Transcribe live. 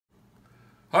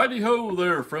Heidi ho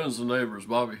there, friends and neighbors.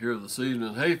 Bobby here this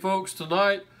evening. Hey folks,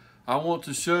 tonight I want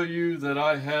to show you that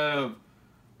I have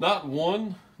not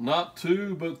one, not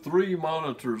two, but three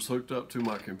monitors hooked up to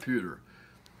my computer.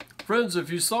 Friends, if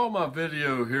you saw my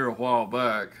video here a while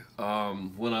back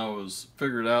when I was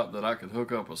figured out that I could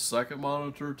hook up a second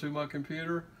monitor to my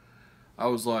computer, I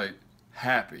was like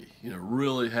happy,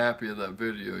 really happy in that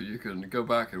video. You can go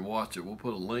back and watch it. We'll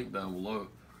put a link down below.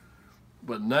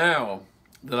 But now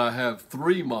that I have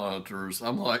three monitors,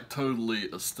 I'm like totally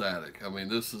ecstatic. I mean,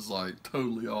 this is like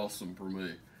totally awesome for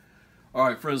me. All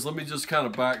right, friends, let me just kind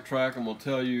of backtrack and we'll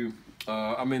tell you,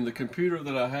 the computer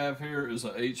that I have here is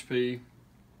a HP.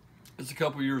 It's a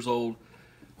couple years old,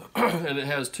 and it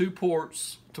has two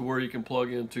ports to where you can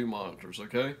plug in two monitors,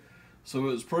 okay? So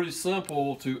it's pretty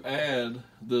simple to add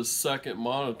this second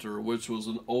monitor, which was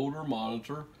an older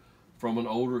monitor from an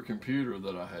older computer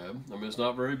that I had. I mean, it's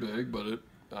not very big, but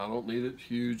I don't need it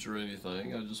huge or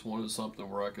anything. I just wanted something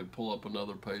where I could pull up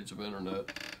another page of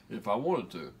internet if I wanted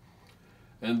to.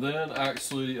 And then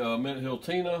actually,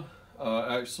 MintHillBilly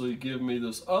actually give me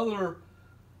this other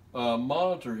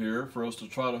monitor here for us to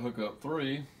try to hook up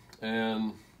three.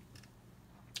 And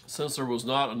since there was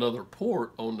not another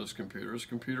port on this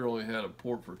computer only had a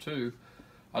port for two,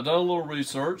 I done a little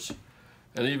research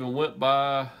and even went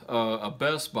by a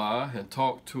Best Buy and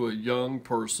talked to a young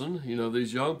person.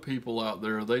 These young people out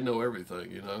there, they know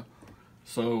everything,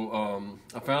 So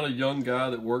I found a young guy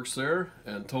that works there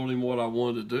and told him what I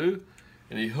wanted to do.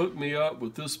 And he hooked me up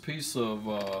with this piece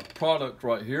of product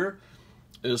right here.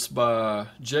 It's by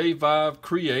J5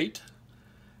 Create,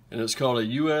 and it's called a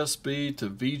USB to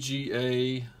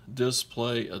VGA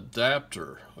display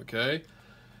adapter, okay?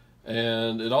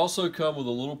 And it also comes with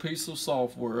a little piece of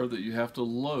software that you have to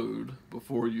load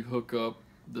before you hook up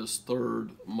this third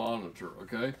monitor,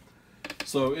 okay?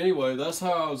 So anyway, that's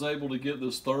how I was able to get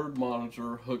this third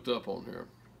monitor hooked up on here.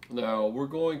 Now, we're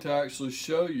going to actually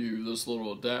show you this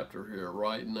little adapter here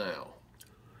right now.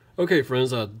 Okay,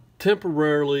 friends, I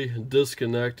temporarily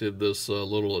disconnected this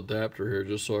little adapter here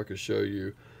just so I could show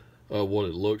you what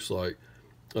it looks like.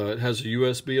 It has a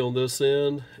USB on this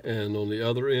end, and on the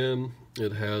other end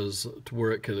it has to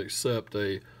where it can accept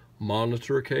a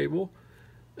monitor cable,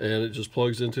 and it just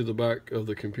plugs into the back of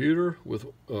the computer with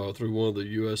through one of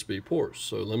the USB ports.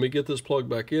 So let me get this plugged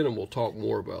back in and we'll talk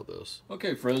more about this.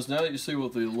 Okay, friends, now that you see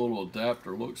what the little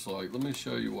adapter looks like, let me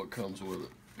show you what comes with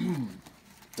it.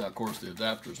 Now, of course, the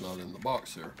adapter's not in the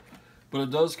box here, but it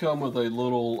does come with a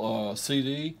little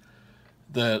CD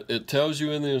that it tells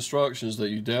you in the instructions that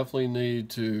you definitely need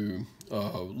to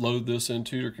load this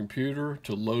into your computer,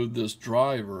 to load this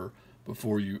driver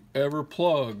before you ever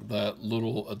plug that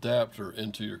little adapter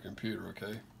into your computer,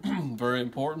 okay? Very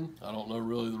important. I don't know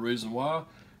really the reason why,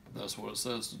 but that's what it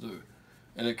says to do.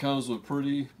 And it comes with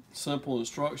pretty simple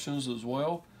instructions as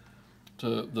well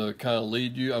to kind of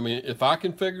lead you. I mean, if I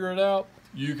can figure it out,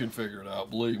 you can figure it out,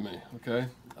 believe me, okay?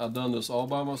 I've done this all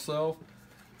by myself,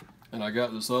 and I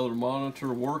got this other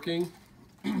monitor working.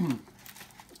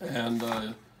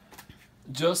 And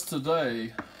just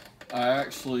today, I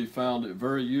actually found it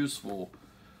very useful.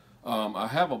 I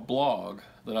have a blog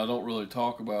that I don't really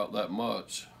talk about that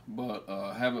much, but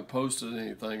I haven't posted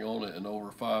anything on it in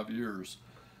over 5 years.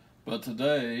 But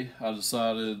today, I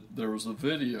decided there was a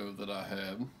video that I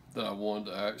had that I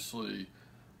wanted to actually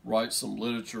write some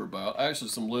literature about. Actually,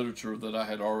 some literature that I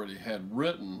had already had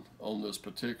written on this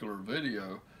particular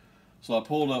video. So I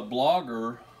pulled up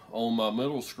Blogger on my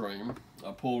middle screen.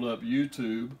 I pulled up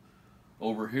YouTube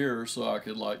over here so I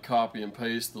could like copy and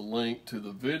paste the link to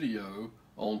the video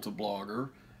onto Blogger.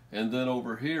 And then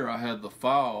over here I had the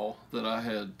file that I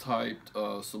had typed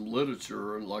some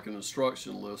literature and like an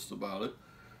instruction list about it.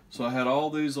 So I had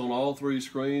all these on all three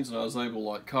screens, and I was able to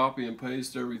like copy and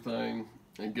paste everything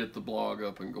and get the blog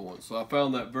up and going. So I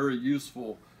found that very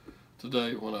useful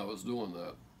today when I was doing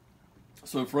that.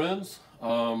 So friends,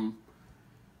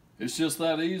 it's just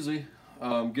that easy.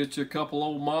 Get you a couple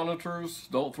old monitors,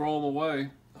 don't throw them away,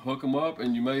 hook them up,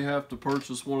 and you may have to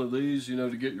purchase one of these,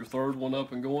 to get your third one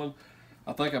up and going.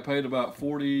 I think I paid about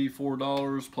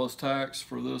 $44 plus tax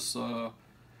for this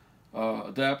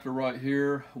adapter right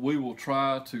here. We will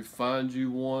try to find you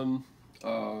one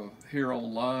here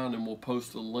online, and we'll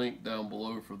post a link down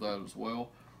below for that as well.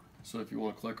 So if you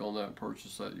want to click on that and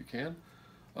purchase that, you can.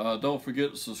 Don't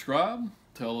forget to subscribe,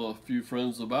 tell a few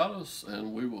friends about us,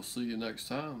 and we will see you next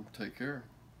time. Take care.